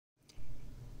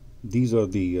These are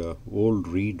the old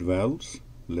reed valves,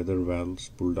 leather valves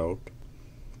pulled out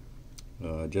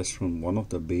just from one of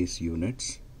the base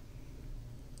units,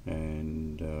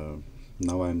 and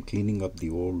now I'm cleaning up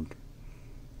the old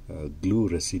glue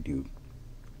residue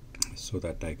so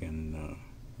that I can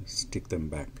stick them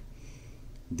back.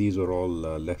 These are all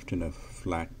left in a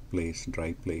flat place,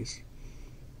 dry place,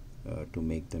 to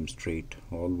make them straight.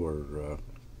 All were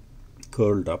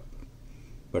curled up,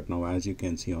 but now as you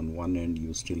can see on one end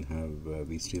you still have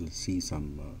we still see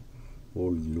some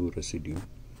old glue residue.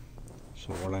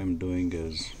 So what I'm doing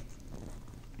is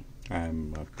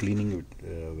I'm cleaning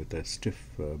it with a stiff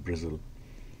bristle.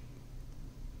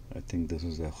 I think this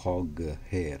is a hog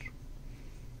hair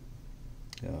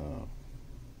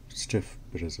stiff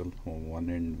bristle. On one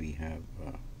end we have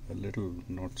a little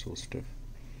not so stiff.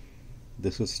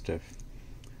 This is stiff.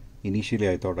 Initially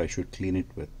I thought I should clean it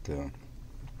with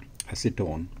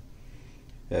acetone,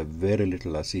 very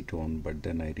little acetone, but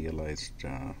then I realized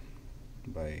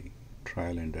by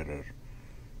trial and error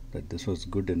that this was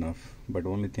good enough. But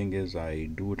only thing is I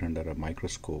do it under a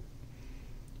microscope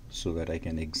so that I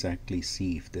can exactly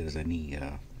see if there is any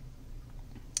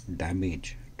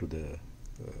damage to the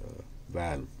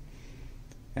valve,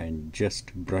 and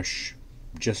just brush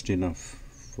just enough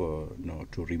for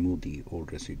to remove the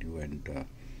old residue, and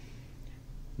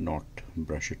not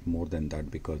brush it more than that,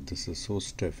 because this is so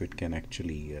stiff it can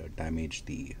actually damage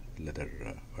the leather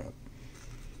valve.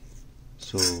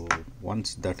 So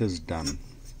once that is done,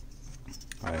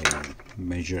 I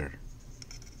measure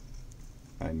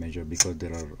because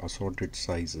there are assorted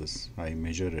sizes. I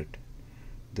measure it.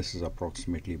 This is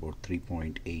approximately about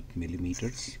 3.8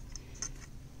 millimeters,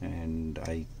 and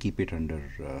I keep it under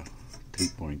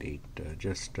 3.8,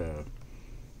 just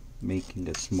making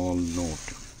a small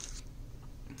note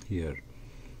here.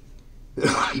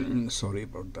 Sorry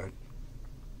about that.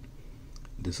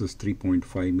 This is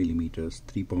 3.5 millimeters,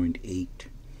 3.8.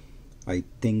 I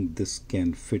think this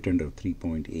can fit under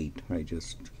 3.8. I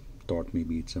just thought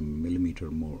maybe it's a millimeter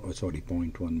more, or sorry,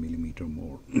 0.1 millimeter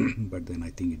more, but then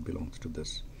I think it belongs to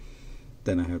this.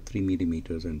 Then I have 3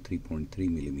 millimeters and 3.3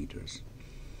 millimeters.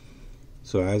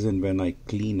 So as and when I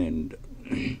clean and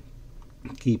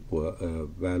keep a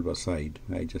valve aside,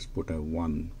 I just put a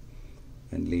 1,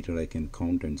 and later I can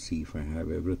count and see if I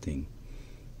have everything.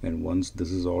 And once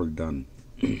this is all done,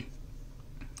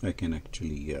 I can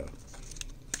actually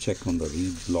check on the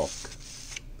reed block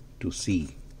to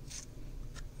see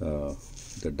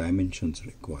the dimensions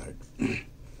required,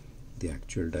 the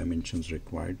actual dimensions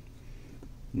required.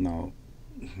 Now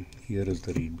here is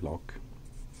the reed block.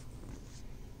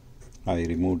 I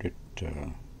removed it.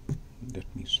 Let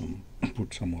me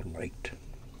put some more light.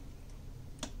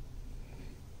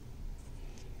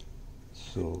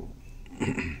 So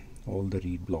all the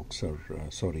reed blocks are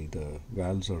the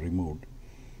valves are removed,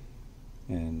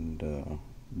 and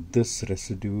this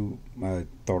residue I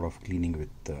thought of cleaning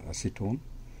with acetone.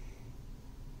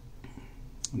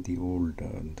 The old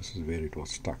this is where it was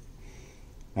stuck.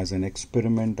 As an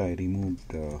experiment, I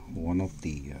removed one of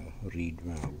the reed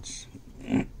valves.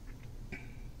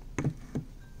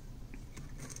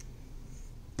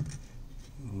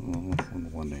 On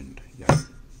one end, yeah.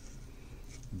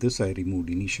 This I removed.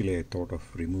 Initially I thought of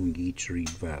removing each reed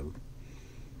valve,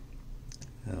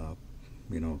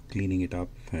 cleaning it up,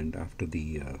 and after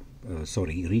the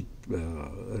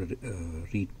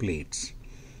reed plates,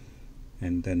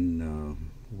 and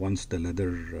then once the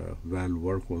leather valve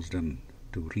work was done,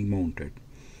 to remount it.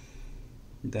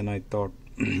 Then I thought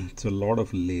it's a lot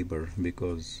of labor,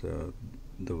 because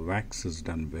the wax is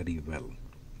done very well,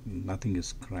 nothing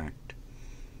is cracked,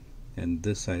 and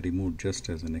this I removed just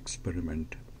as an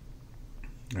experiment,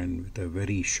 and with a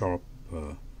very sharp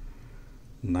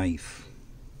knife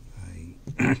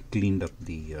I cleaned up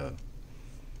the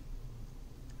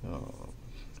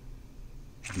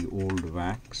old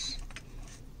wax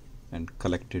and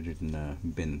collected it in a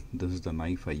bin. This is the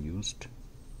knife I used,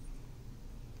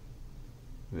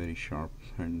 very sharp,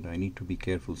 and I need to be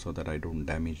careful so that I don't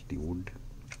damage the wood.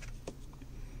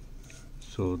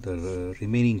 So the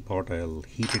remaining part I'll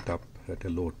heat it up at a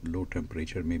low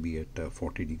temperature, maybe at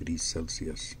 40 degrees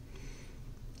Celsius.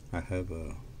 I have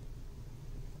a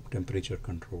temperature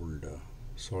controlled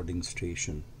sorting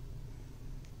station,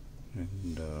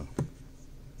 and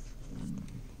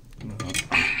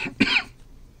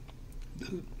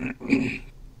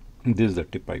this is the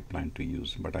tip I plan to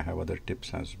use, but I have other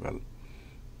tips as well.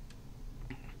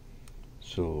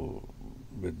 So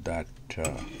with that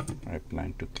I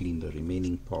plan to clean the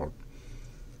remaining part,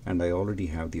 and I already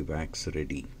have the wax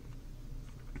ready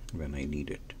when I need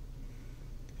it.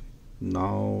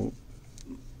 Now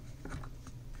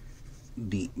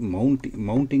the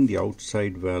mounting the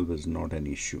outside valve is not an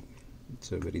issue.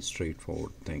 It's a very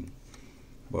straightforward thing,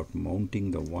 but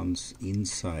mounting the ones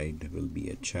inside will be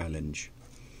a challenge,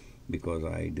 because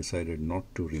I decided not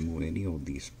to remove any of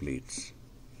these plates.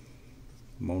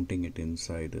 Mounting it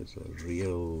inside is a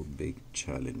real big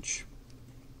challenge,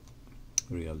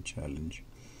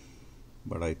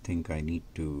 but I think I need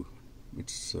to.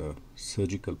 It's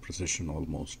surgical precision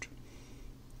almost.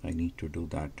 I need to do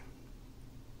that.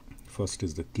 First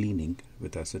is the cleaning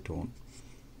with acetone,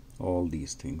 all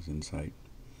these things inside,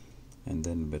 and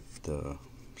then with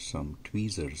some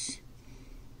tweezers,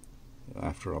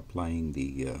 after applying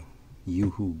the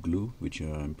Yoo-hoo glue, which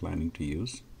I'm planning to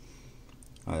use,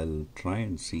 I'll try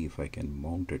and see if I can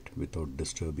mount it without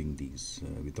disturbing these,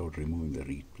 without removing the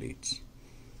reed plates.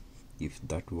 If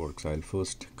that works, I'll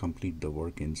first complete the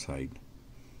work inside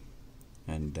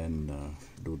and then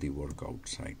do the work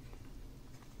outside.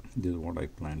 This is what I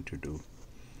plan to do.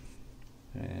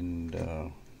 And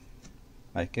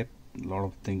I kept a lot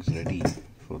of things ready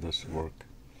for this work.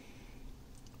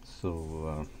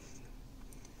 So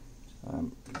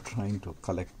I'm trying to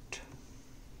collect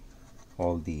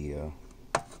all the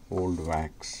old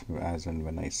wax as and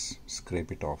when I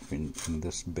scrape it off in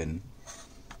this bin,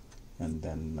 and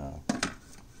then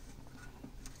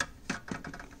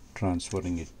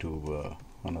transferring it to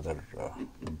another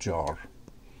jar.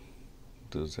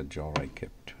 This is a jar I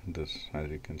kept. This,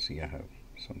 as you can see, I have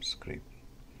some scraped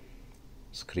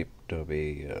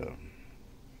away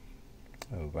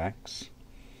wax,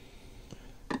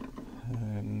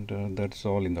 and that's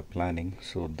all in the planning.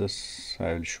 So this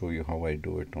I will show you how I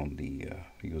do it on the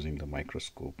using the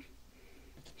microscope,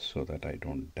 so that I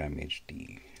don't damage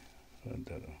the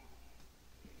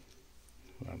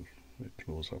well,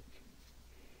 close up.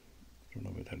 I don't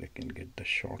know whether I can get the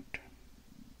shot.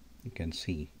 You can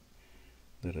see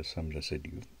there is some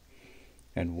residue,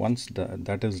 and once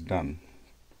that is done,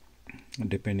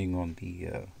 depending on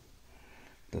the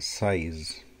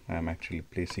size, I am actually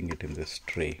placing it in this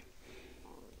tray.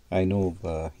 I know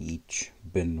each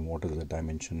bin what is the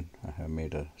dimension. I have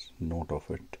made a note of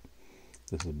it.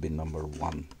 This is bin number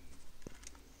 1,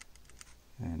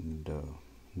 and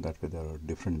that way there are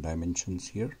different dimensions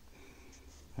here.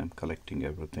 I'm collecting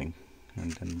everything,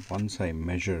 and then once I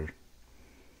measure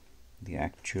the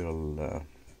actual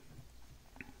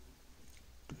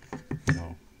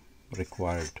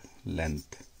required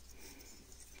length,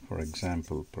 for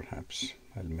example, perhaps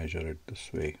I'll measure it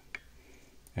this way,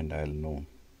 and I'll know.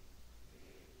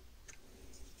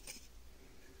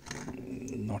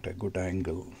 Not a good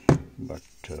angle, but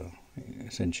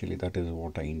essentially that is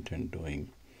what I intend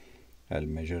doing. I'll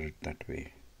measure it that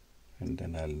way, and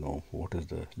then I'll know what is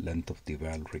the length of the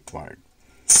valve required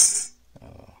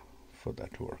for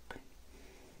that work.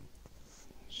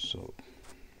 So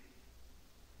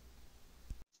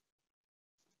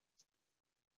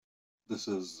this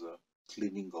is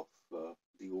cleaning of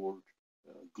the old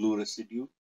glue residue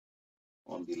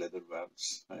on the leather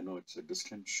valves. I know it's a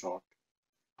distant shot,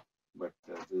 but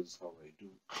this is how I do.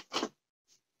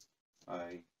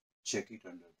 I check it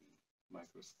under the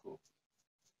microscope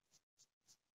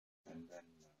and then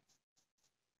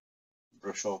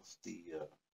brush off the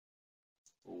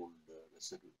old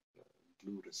residue,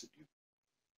 glue residue.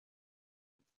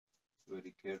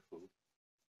 Very careful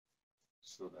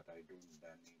so that I don't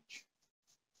damage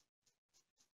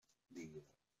the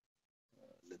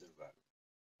leather valve.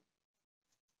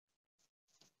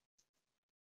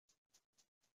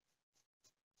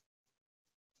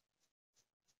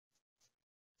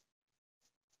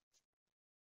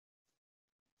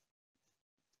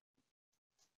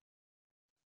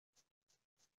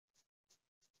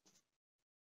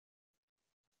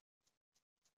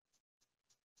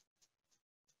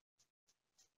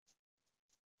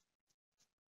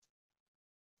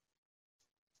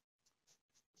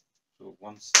 So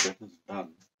once that is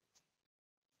done,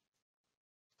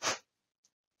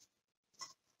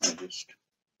 I just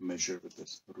measure with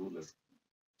this ruler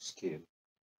scale.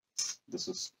 This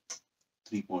is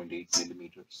 3.8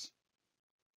 millimeters.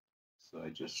 So I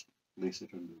just place it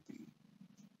under the.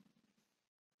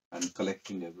 I'm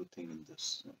collecting everything in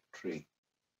this tray.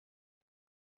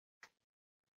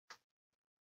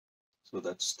 So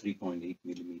that's 3.8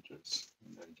 millimeters,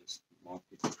 and I just mark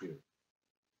it here.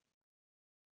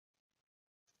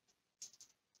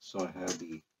 So I have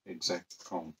the exact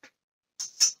count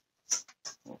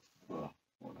of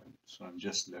what I. So I'm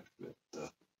just left with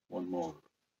one more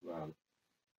valve.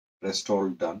 Rest all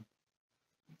done.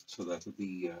 So that will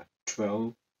be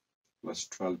 12 plus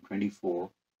 12,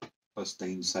 24, plus the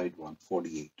inside one,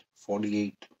 48.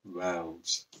 48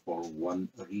 valves for one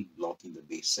reed block in the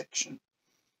base section.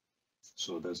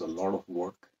 So there's a lot of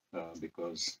work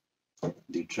because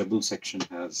the treble section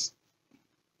has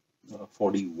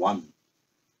 41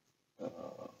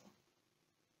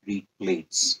 reed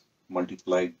plates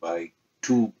multiplied by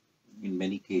 2 in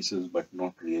many cases, but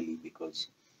not really, because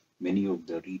many of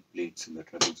the reed plates in the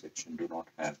treble section do not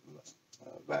have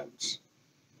valves.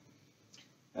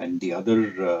 And the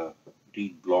other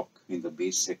reed block in the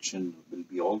bass section will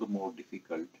be all the more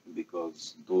difficult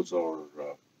because those are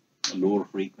lower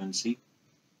frequency,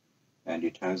 and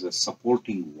it has a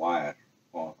supporting wire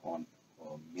on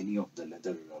many of the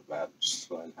leather valves,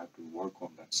 so I'll have to work on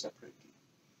that separately.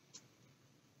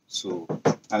 So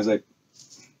as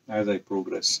I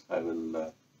progress, I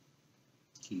will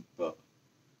keep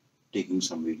taking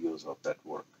some videos of that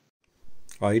work.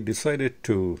 I decided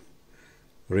to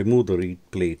remove the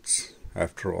reed plates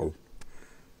after all,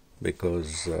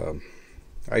 because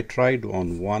I tried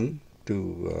on one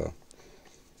to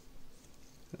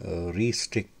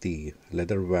re-stick the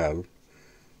leather valve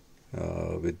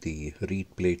with the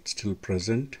reed plate still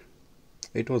present.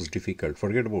 It was difficult.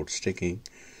 Forget about sticking.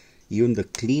 Even the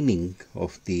cleaning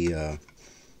of the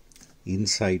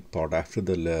inside part after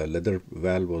the leather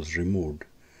valve was removed,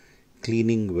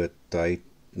 cleaning with I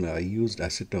used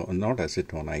acetone, not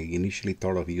acetone. I initially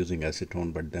thought of using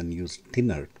acetone, but then used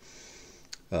thinner,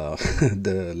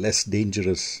 the less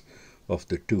dangerous of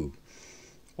the two.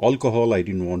 Alcohol I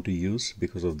didn't want to use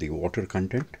because of the water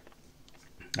content.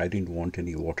 I didn't want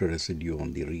any water residue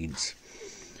on the reeds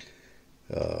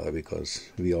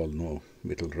because we all know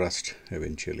it will rust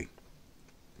eventually.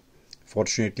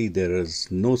 Fortunately, there is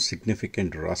no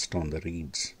significant rust on the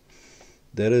reeds.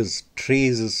 There is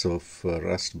traces of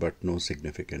rust, but no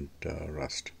significant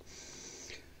rust.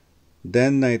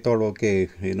 Then I thought, okay,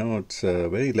 it's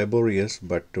very laborious,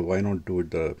 but why not do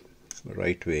it the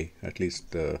right way? At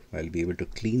least I'll be able to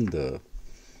clean the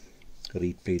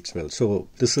reed plates well. So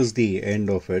this is the end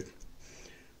of it.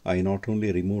 I not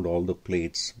only removed all the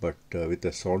plates, but with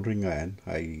a soldering iron,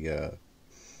 I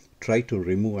try to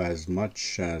remove as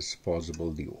much as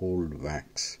possible the old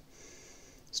wax.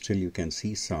 Still you can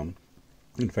see some.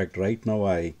 In fact, right now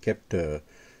I kept a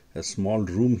small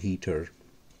room heater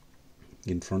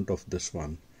in front of this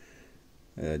one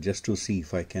just to see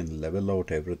if I can level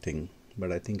out everything,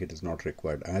 but I think it is not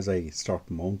required. As I start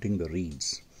mounting the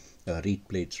reed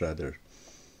plates rather,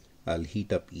 I'll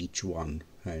heat up each one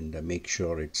and make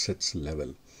sure it sits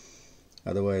level.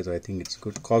 Otherwise, I think it's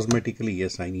good. Cosmetically,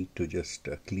 yes, I need to just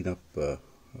clean up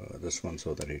this one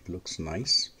so that it looks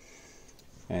nice.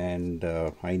 And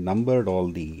I numbered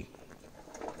all the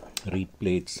reed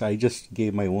plates. I just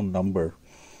gave my own number.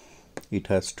 It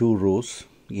has 2 rows,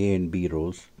 A and B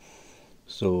rows.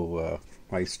 So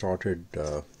I started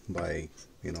by,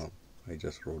 I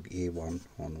just wrote A1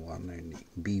 on one and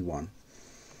B1.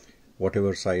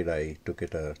 Whatever side I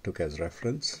took as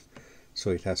reference. So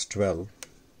it has 12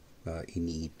 in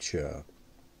each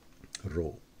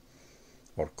row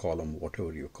or column,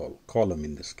 whatever you call column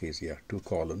in this case. Yeah, 2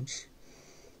 columns,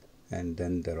 and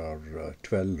then there are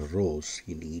 12 rows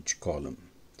in each column.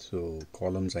 So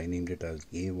columns I named it as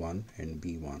A1 and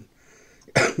B1.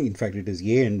 In fact, it is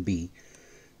A and B.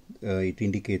 It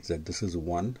indicates that this is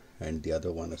 1 and the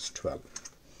other one is 12.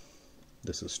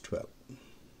 This is 12.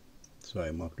 So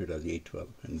I marked it as A12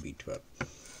 and B12.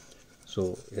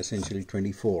 So essentially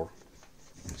 24.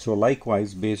 So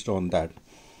likewise, based on that,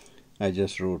 I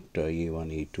just wrote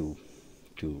A1, A2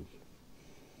 to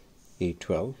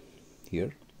A12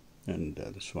 here, and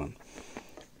this one.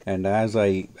 And as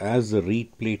the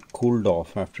reed plate cooled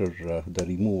off after the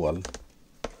removal,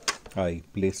 I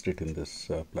placed it in this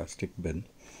plastic bin.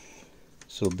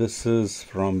 So this is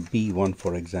from B1,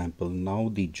 for example. Now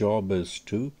the job is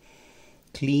to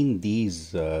clean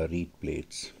these reed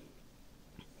plates.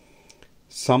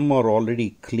 Some are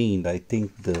already cleaned. I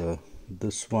think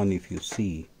this one, if you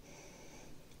see,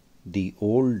 the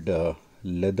old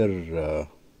leather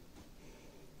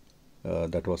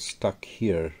that was stuck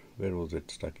here. Where was it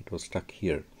stuck? It was stuck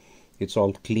here. It's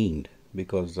all cleaned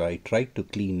because I tried to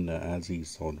clean as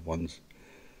is on one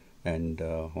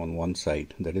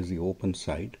side. That is the open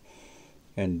side,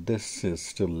 and this is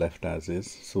still left as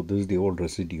is. So this is the old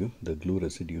residue, the glue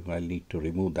residue. I'll need to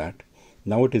remove that.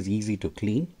 Now it is easy to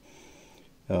clean.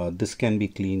 This can be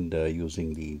cleaned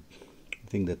using I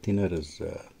think the thinner is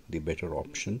the better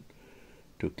option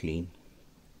to clean.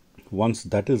 Once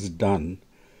that is done,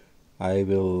 I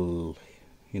will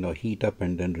heat up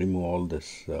and then remove all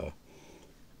this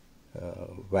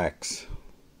wax,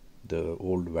 the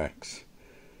old wax,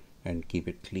 and keep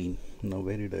it clean. Now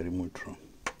where did I remove it from?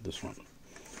 This one.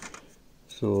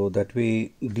 So that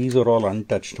way these are all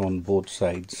untouched on both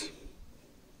sides.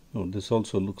 Oh, this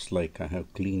also looks like I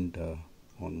have cleaned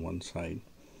on one side.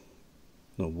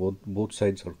 No, both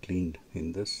sides are cleaned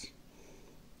in this.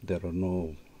 There are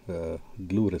no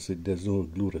glue residue. There's no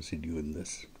glue residue in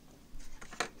this.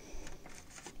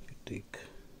 Take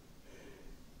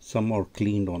some are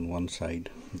cleaned on one side.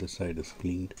 This side is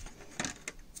cleaned.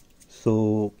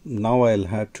 So now I'll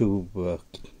have to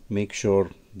make sure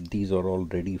these are all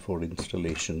ready for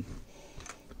installation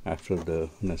after the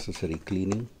necessary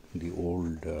cleaning. The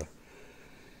old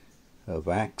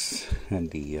wax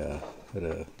and the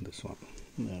this one,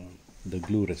 the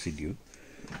glue residue,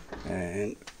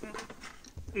 and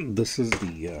this is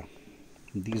the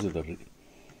these are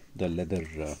the leather.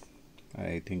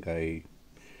 I think I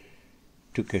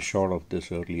took a shot of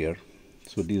this earlier.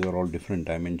 So these are all different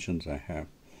dimensions I have.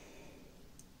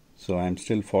 So I'm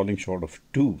still falling short of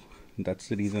 2. That's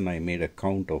the reason I made a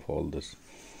count of all this.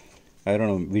 I don't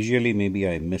know, visually maybe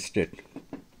I missed it.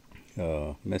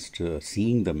 Missed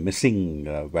seeing the missing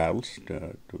valves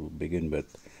to begin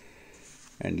with.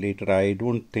 And later I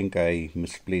don't think I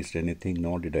misplaced anything,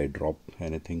 nor did I drop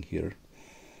anything here.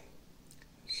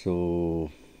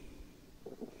 So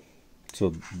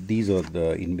these are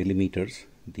the in millimeters,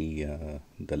 the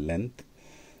length.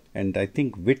 And I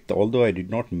think width, although I did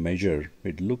not measure,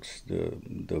 it looks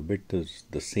the width is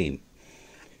the same.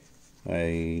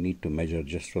 I need to measure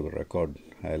just for the record.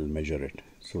 I'll measure it.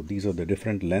 So these are the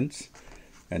different lengths,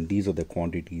 and these are the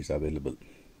quantities available.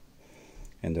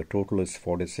 And the total is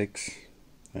 46.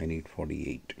 I need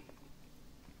 48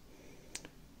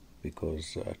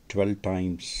 because 12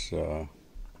 times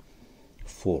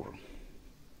 4.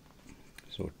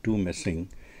 So 2 missing,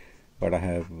 but I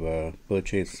have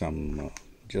purchased some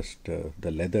just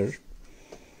the leather.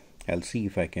 I'll see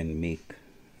if I can make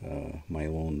my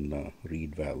own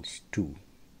reed valves too.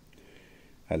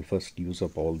 I'll first use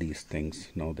up all these things.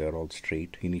 Now they're all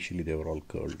straight. Initially they were all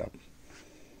curled up.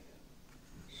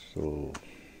 So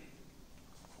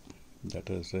that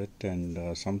is it.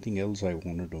 And something else I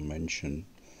wanted to mention.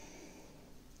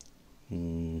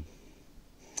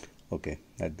 Okay,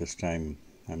 at this time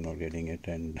I'm not getting it.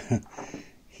 And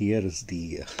here is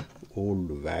the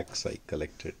old wax I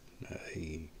collected.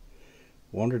 I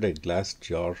wanted a glass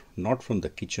jar, not from the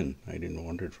kitchen. I didn't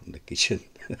want it from the kitchen.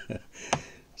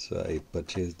 So I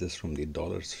purchased this from the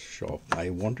dollar shop.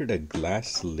 I wanted a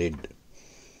glass lid.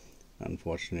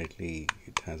 Unfortunately,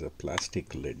 it has a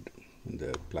plastic lid,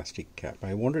 the plastic cap.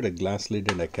 I wanted a glass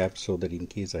lid and a cap so that in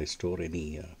case I store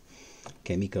any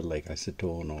chemical like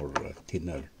acetone or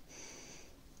thinner,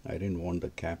 I didn't want the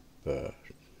cap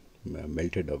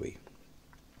melted away.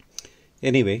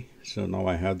 Anyway, so now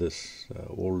I have this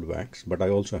old wax, but I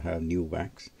also have new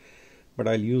wax. But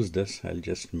I'll use this. I'll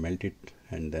just melt it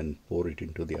and then pour it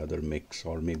into the other mix,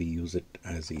 or maybe use it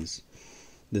as is.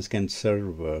 This can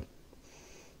serve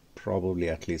probably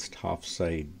at least half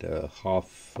side,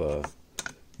 half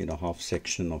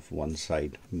section of one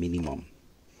side minimum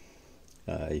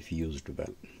if used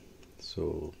well.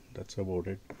 So that's about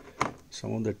it.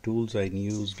 Some of the tools I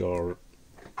used are,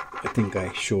 I think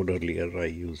I showed earlier, I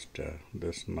used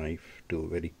this knife to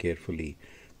very carefully.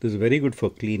 This is very good for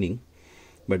cleaning,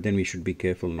 but then we should be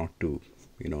careful not to,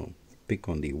 pick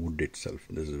on the wood itself.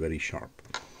 This is very sharp.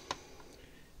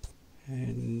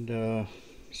 And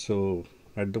so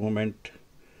at the moment,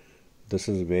 this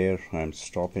is where I'm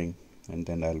stopping, and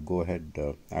then I'll go ahead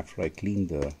after I clean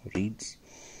the reeds.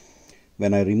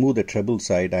 When I remove the treble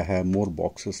side, I have more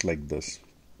boxes like this,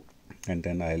 and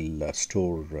then I'll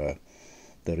store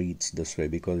the reeds this way,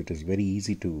 because it is very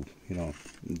easy to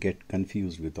get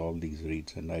confused with all these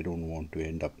reeds, and I don't want to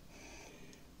end up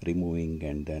removing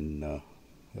and then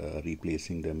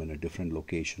replacing them in a different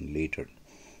location later.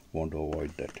 Want to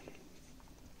avoid that.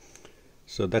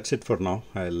 So that's it for now.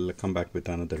 I'll come back with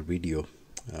another video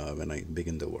when I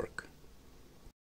begin the work.